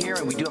 Pharmacist Ben here,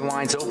 and we do have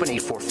lines open.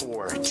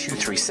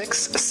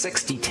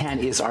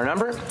 844-236-6010 is our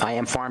number. I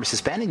am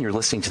Pharmacist Ben, and you're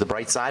listening to the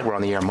bright side. We're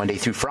on the air Monday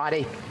through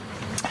Friday,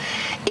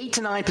 8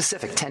 to 9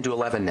 Pacific, 10 to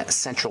 11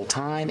 Central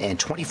Time, and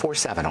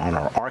 24/7 on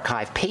our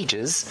archive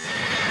pages,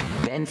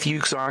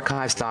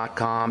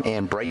 benfuchsarchives.com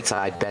and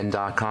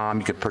brightsideben.com.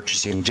 You could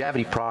purchase your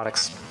longevity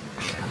products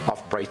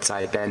off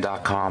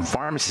brightsideben.com,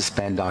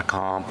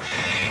 pharmacistben.com,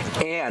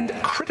 and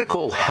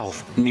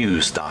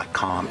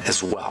criticalhealthnews.com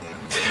as well.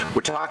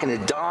 We're talking to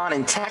Don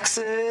in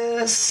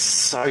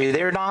Texas. Are you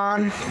there,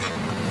 Don?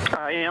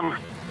 I am.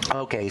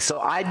 Okay, so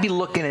I'd be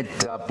looking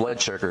at blood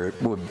sugar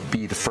would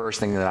be the first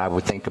thing that I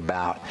would think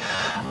about,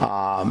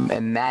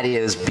 and that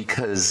is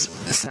because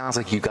it sounds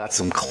like you've got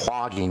some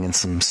clogging and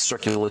some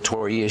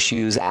circulatory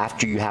issues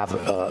after you have,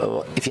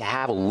 if you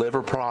have a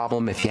liver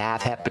problem, if you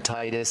have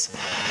hepatitis,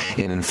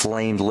 an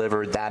inflamed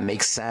liver, that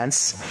makes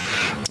sense,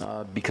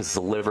 because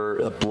the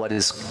liver, blood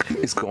is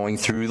going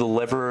through the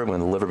liver. When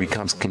the liver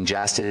becomes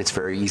congested, it's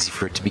very easy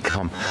for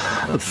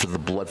the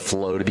blood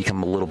flow to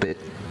become a little bit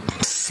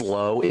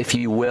slow, if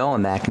you will,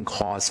 and that can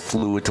cause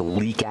fluid to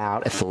leak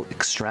out at the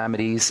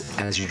extremities,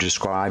 as you're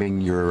describing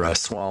your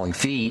swelling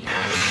feet.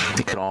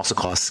 It can also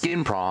cause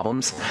skin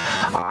problems.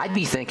 I'd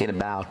be thinking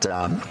about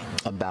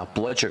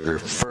blood sugar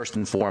first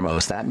and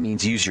foremost. That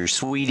means use your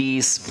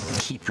sweeties,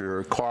 keep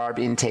your carb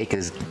intake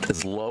as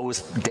low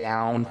as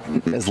down,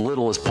 as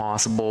little as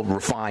possible.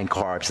 Refined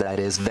carbs, that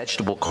is.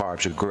 Vegetable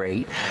carbs are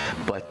great,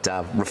 but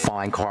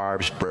refined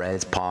carbs,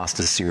 breads,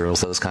 pastas,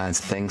 cereals, those kinds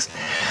of things.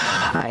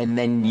 And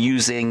then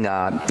using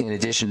in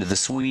addition to the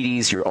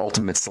sweeties, your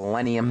ultimate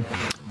selenium,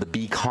 the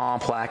B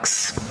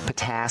complex,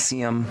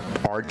 potassium,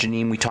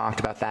 arginine, we talked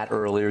about that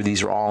earlier.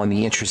 These are all in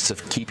the interests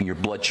of keeping your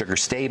blood sugar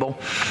stable.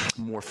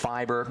 More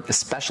fiber,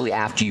 especially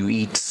after you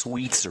eat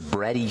sweets or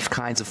bready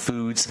kinds of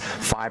foods.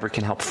 Fiber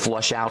can help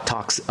flush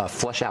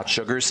out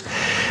sugars,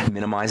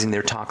 minimizing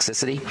their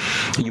toxicity.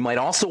 You might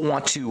also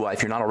want to,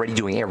 if you're not already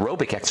doing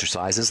aerobic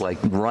exercises like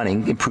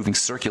running, improving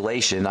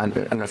circulation. I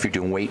don't know if you're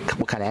doing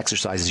what kind of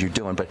exercises you're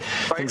doing, but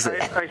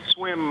I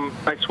swim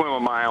a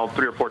mile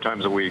 3 or 4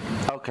 times a week.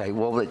 Okay,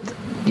 well,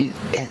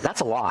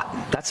 that's a lot.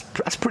 That's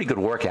pretty good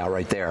workout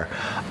right there.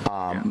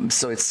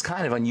 So it's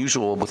kind of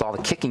unusual with all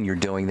the kicking you're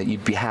doing that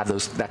you'd have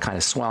that kind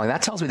of swelling.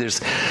 That tells me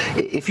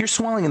if you're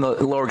swelling in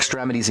the lower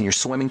extremities and you're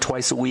swimming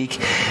twice a week,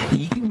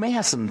 you may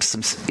have some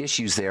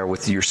issues there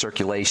with your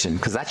circulation,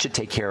 because that should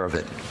take care of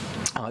it.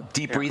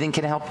 Deep breathing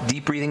can help.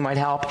 Deep breathing might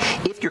help.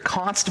 If you're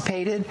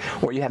constipated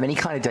or you have any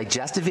kind of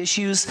digestive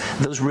issues,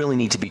 those really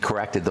need to be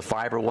corrected. The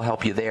fiber will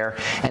help you there.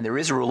 And there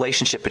is a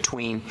relationship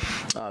between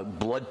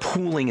blood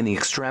pooling in the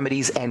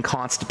extremities and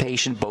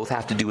constipation. Both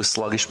have to do with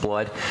sluggish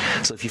blood.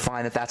 So if you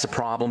find that that's a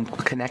problem,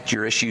 connect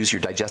your issues,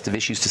 your digestive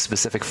issues, to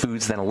specific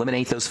foods, then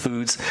eliminate those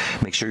foods.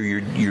 Make sure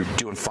you're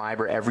doing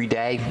fiber every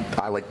day.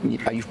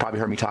 You've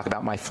probably heard me talk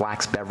about my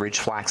flax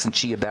and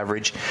chia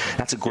beverage.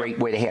 That's a great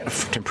way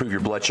to improve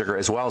your blood sugar,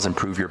 as well as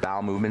improve your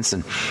bowel movements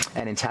and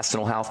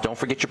intestinal health. Don't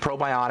forget your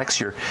probiotics,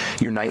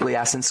 your nightly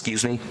essence,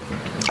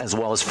 as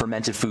well as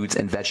fermented foods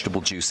and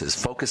vegetable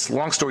juices.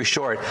 Long story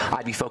short,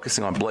 I'd be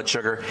focusing on blood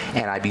sugar,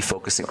 and I'd be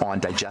focusing on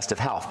digestive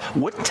health.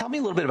 Tell me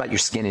a little bit about your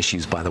skin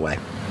issues, by the way.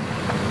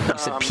 You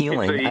said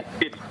peeling.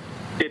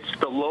 It's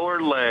the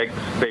lower legs,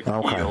 they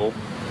peel.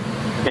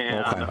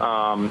 And,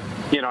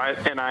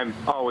 I'm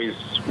always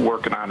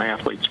working on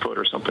athlete's foot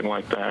or something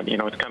like that.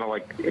 It's kind of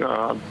like...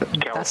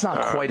 That's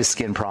not quite a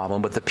skin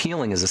problem, but the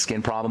peeling is a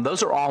skin problem.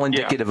 Those are all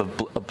indicative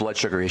of blood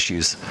sugar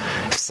issues,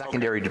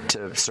 secondary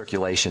to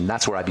circulation.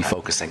 That's where I'd be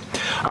focusing.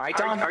 All right,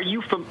 Don? Are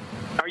you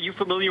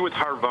familiar with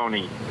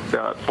Harvoni?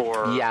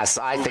 Yes,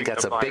 I think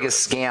that's the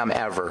biggest scam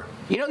ever.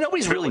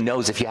 Nobody's really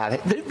knows if you have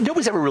it.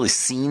 Nobody's ever really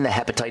seen the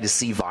hepatitis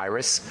C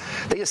virus.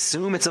 They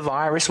assume it's a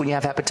virus when you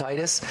have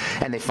hepatitis,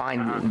 and they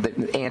find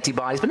the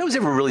antibodies, but nobody's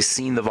ever really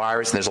seen the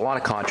virus, and there's a lot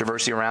of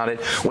controversy around it.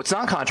 What's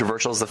not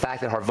controversial is the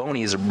fact that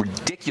Harvoni is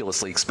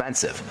ridiculously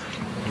expensive.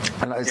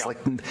 And it's like,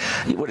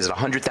 what is it,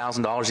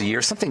 $100,000 a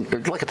year? Something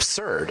like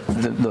absurd,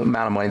 the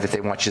amount of money that they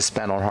want you to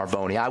spend on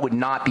Harvoni. I would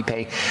not be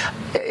paying.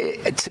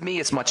 To me,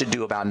 it's much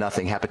ado about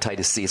nothing,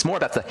 hepatitis C. It's more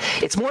about the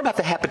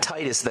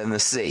hepatitis than the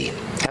C.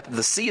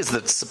 The C is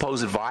the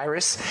supposed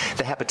virus.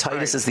 The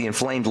hepatitis is the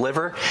inflamed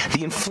liver.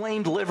 The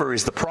inflamed liver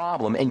is the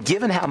problem. And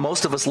given how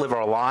most of us live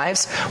our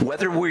lives,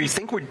 whether we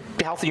think we're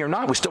healthy or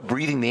not, we're still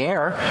breathing the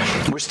air,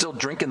 we're still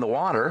drinking the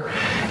water,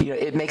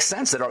 it makes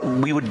sense that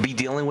we would be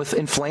dealing with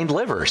inflamed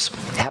livers.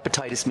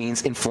 Hepatitis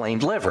means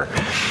inflamed liver.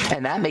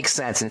 And that makes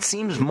sense. And it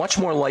seems much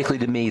more likely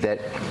to me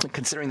that,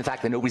 considering the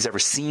fact that nobody's ever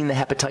seen the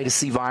hepatitis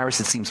C virus,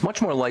 it seems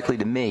much more likely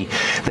to me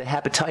that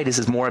hepatitis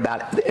is more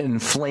about an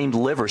inflamed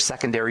liver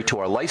secondary to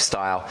our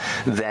lifestyle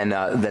than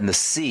the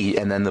C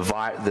and then the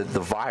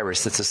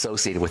virus that's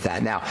associated with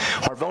that. Now,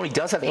 Harvoni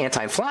does have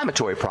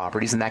anti-inflammatory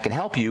properties, and that can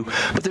help you,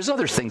 but there's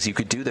other things you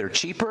could do that are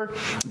cheaper,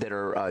 that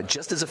are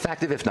just as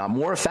effective, if not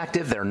more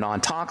effective, that are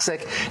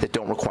non-toxic, that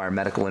don't require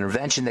medical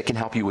intervention, that can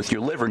help you with your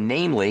liver,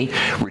 namely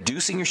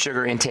reducing your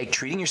sugar intake,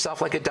 treating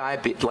yourself like a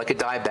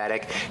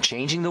diabetic,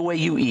 changing the way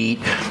you eat.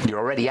 You're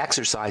already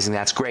exercising,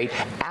 that's great.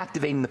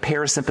 Activating the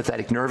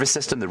parasympathetic nervous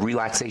system, the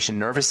relaxation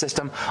nervous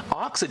system.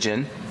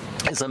 Oxygen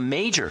is a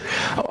major,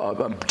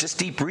 just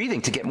deep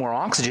breathing to get more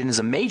oxygen is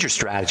a major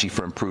strategy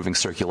for improving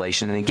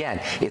circulation. And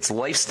again, it's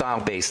lifestyle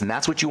based, and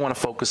that's what you want to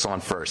focus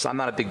on first. I'm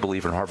not a big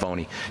believer in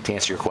Harvoni, to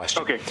answer your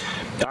question. Okay.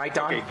 All right,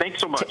 Don? Okay, thanks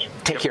so much.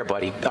 Take care,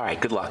 buddy. All right,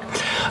 good luck.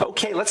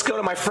 Okay, let's go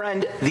to my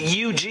friend,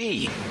 the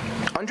UG,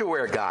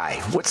 underwear guy.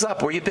 What's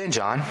up? Where you been,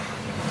 John?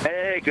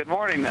 Hey, good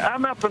morning.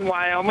 I'm up in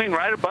Wyoming,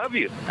 right above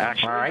you,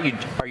 actually. All right,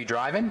 are you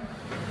driving?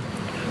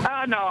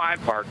 No, I'm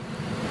parked.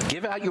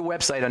 Give out your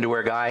website,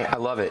 underwear guy. I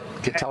love it.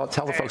 Tell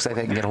the folks that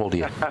they can get a hold of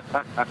you.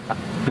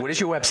 What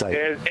is your website?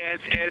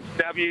 It's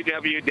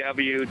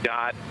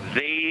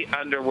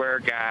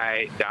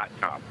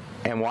www.theunderwearguy.com.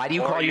 And why do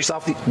you call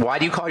yourself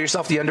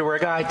the underwear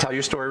guy? Tell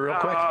your story real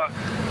quick.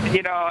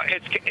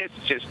 It's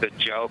just a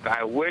joke.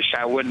 I wish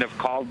I wouldn't have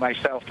called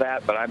myself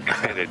that, but I'm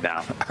committed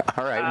now.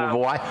 All right.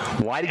 Well,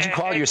 why did you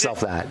call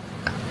yourself that?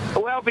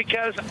 Well,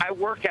 because I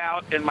work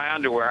out in my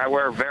underwear. I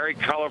wear very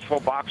colorful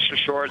boxer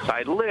shorts.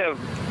 I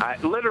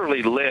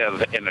literally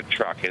live in a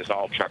truck, as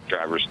all truck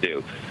drivers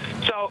do.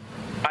 So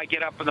I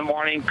get up in the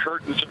morning,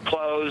 curtains are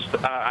closed.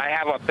 I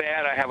have a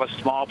bed. I have a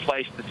small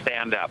place to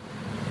stand up.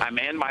 I'm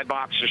in my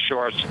boxer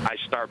shorts. I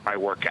start my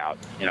workout.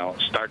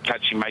 Start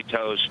touching my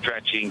toes,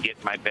 stretching, get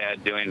in my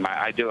bed,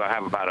 I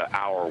have about an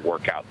hour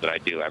workout that I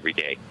do every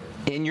day.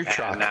 In your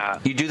truck?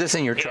 You do this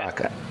in your truck,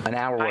 an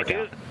hour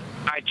workout?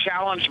 I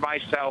challenged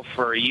myself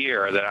for a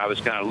year that I was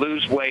going to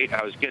lose weight,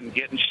 I was going to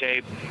get in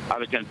shape, I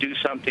was going to do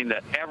something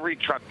that every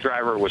truck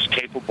driver was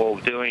capable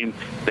of doing.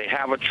 They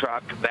have a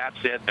truck,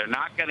 that's it. They're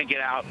not going to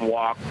get out and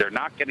walk. They're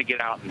not going to get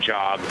out and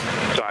jog.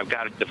 So I've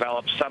got to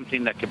develop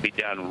something that can be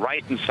done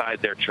right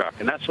inside their truck,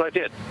 and that's what I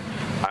did.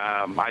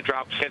 I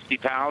dropped 50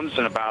 pounds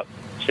in about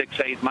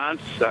 6-8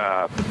 months.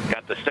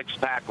 Got the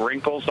six-pack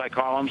wrinkles, I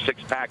call them,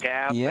 six-pack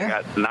abs.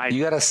 Yeah,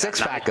 you got a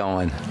six-pack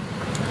going.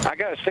 I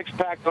got a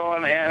six-pack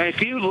going, and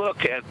if you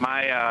look at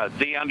my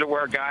The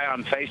Underwear Guy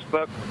on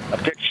Facebook, a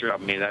picture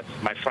of me, that's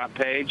my front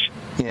page.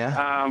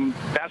 Yeah.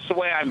 That's the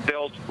way I'm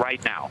built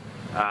right now.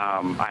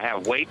 I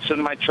have weights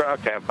in my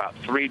truck. I have about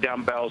 3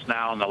 dumbbells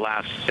now. In the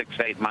last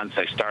 6-8 months,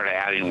 I started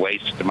adding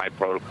weights to my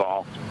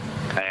protocol.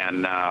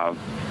 And,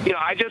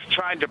 I just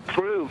tried to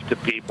prove to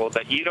people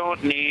that you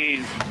don't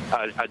need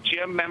a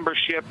gym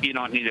membership. You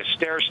don't need a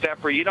stair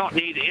stepper. You don't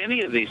need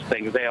any of these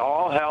things. They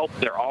all help.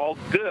 They're all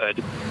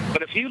good.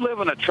 But if you live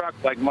in a truck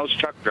like most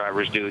truck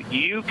drivers do,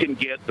 you can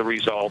get the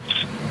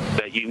results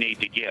that you need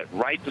to get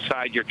right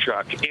beside your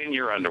truck in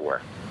your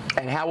underwear.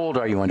 And how old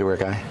are you, Underwear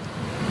Guy?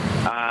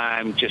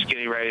 I'm just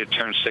getting ready to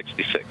turn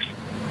 66.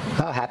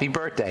 Oh, happy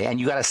birthday. And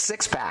you got a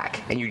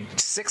six-pack, and you're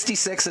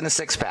 66 in a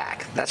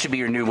six-pack. That should be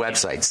your new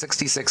website,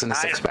 66 in a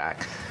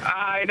six-pack.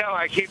 I know.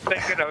 I keep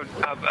thinking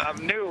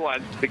of new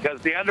ones because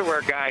the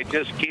Underwear Guy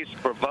just keeps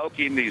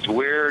provoking these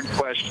weird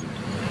questions.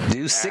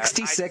 Do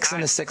 66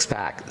 in a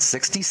six-pack.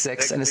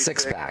 66 in a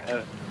six-pack.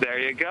 There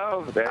you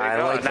go. There you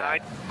go. Like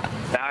that.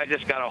 Now I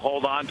just got to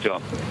hold on to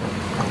them.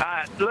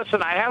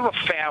 Listen, I have a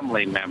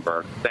family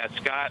member that's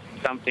got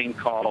something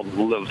called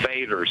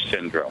levator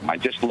syndrome. I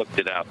just looked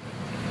it up.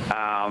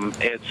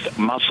 It's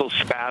muscle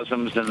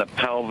spasms in the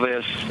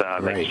pelvis.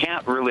 They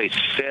can't really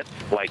sit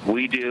like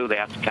we do. They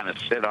have to kind of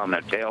sit on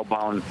their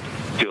tailbone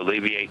to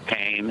alleviate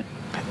pain.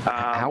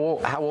 How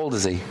old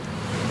is he?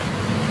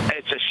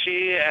 It's a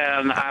she,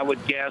 and I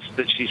would guess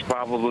that she's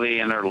probably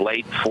in her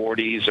late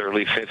 40s,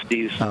 early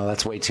 50s. Oh,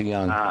 that's way too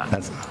young.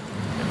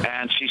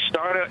 And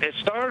it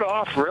started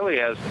off really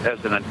as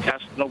an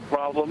intestinal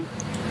problem,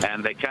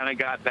 and they kind of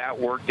got that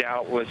worked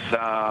out with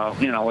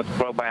with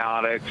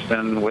probiotics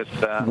and with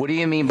what do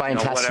you mean by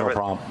intestinal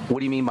problem? What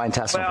do you mean by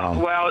intestinal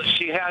problem? Well,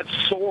 she had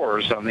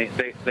sores on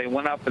they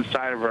went up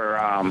inside of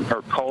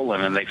her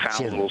colon, and they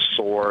found little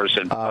sores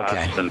and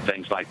pus and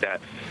things like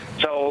that.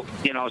 So,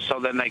 so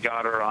then they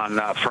got her on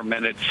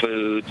fermented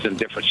foods and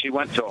different. She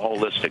went to a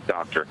holistic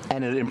doctor.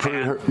 And it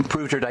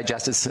improved her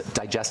digestive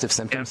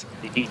symptoms?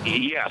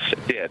 Yes,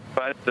 it did.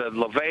 But the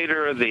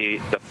levator,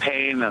 the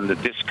pain and the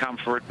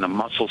discomfort and the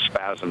muscle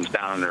spasms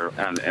down in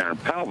her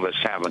pelvis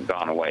haven't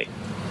gone away.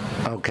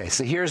 Okay,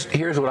 so here's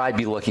what I'd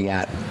be looking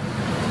at.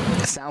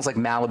 It sounds like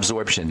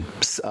malabsorption.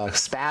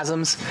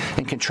 Spasms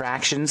and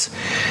contractions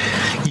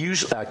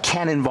usually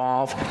can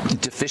involve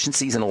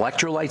deficiencies in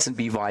electrolytes and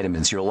B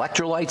vitamins. Your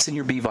electrolytes and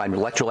your B vitamin.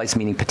 Electrolytes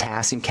meaning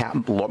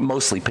potassium,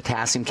 mostly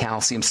potassium,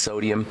 calcium,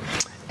 sodium,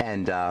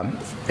 and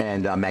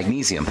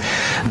magnesium.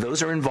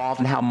 Those are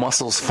involved in how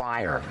muscles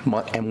fire.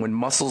 And when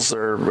muscles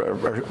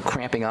are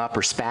cramping up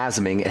or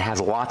spasming,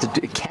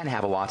 it can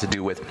have a lot to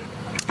do with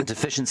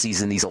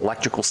deficiencies in these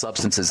electrical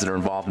substances that are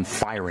involved in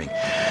firing.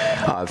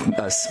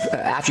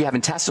 After you have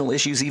intestinal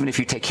issues, even if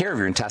you take care of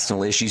your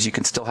intestinal issues, you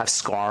can still have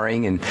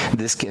scarring and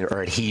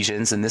or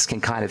adhesions, and this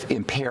can kind of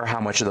impair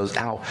how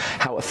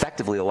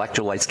effectively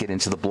electrolytes get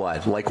into the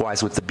blood.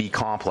 Likewise with the B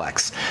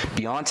complex.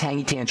 Beyond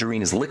Tangy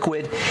Tangerine is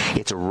liquid.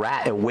 It's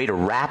a way to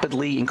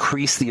rapidly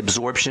increase the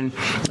absorption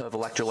of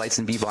electrolytes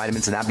and B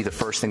vitamins, and that'd be the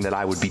first thing that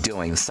I would be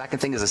doing. The second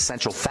thing is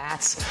essential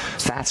fats.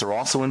 Fats are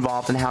also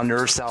involved in how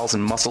nerve cells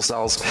and muscle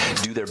cells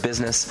do their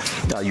business.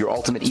 Your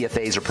ultimate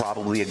EFAs are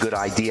probably a good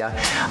idea.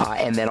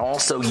 And then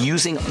also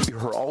using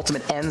her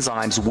ultimate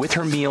enzymes with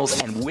her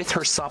meals and with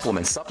her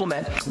supplements.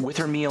 Supplement with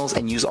her meals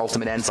and use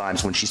ultimate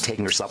enzymes when she's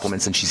taking her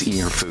supplements and she's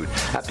eating her food.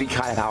 That'd be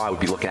kind of how I would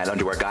be looking at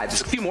Underwear Guy.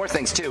 There's a few more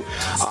things too,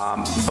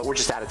 but we're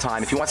just out of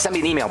time. If you want to send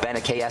me an email,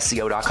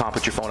 ben@ksco.com,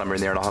 put your phone number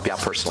in there and I'll help you out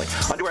personally.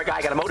 Underwear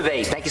Guy, gotta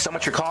motivate. Thank you so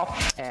much for your call,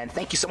 and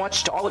thank you so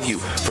much to all of you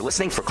for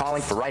listening, for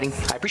calling, for writing.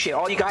 I appreciate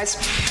all you guys.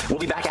 We'll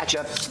be back at you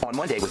on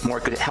Monday with more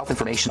good health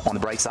information on the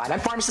bright side. I'm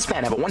Pharmacist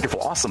Ben. Have a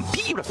wonderful, awesome,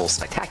 beautiful,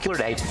 spectacular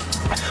day.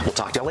 We'll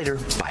talk to you later.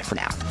 Bye for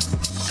now.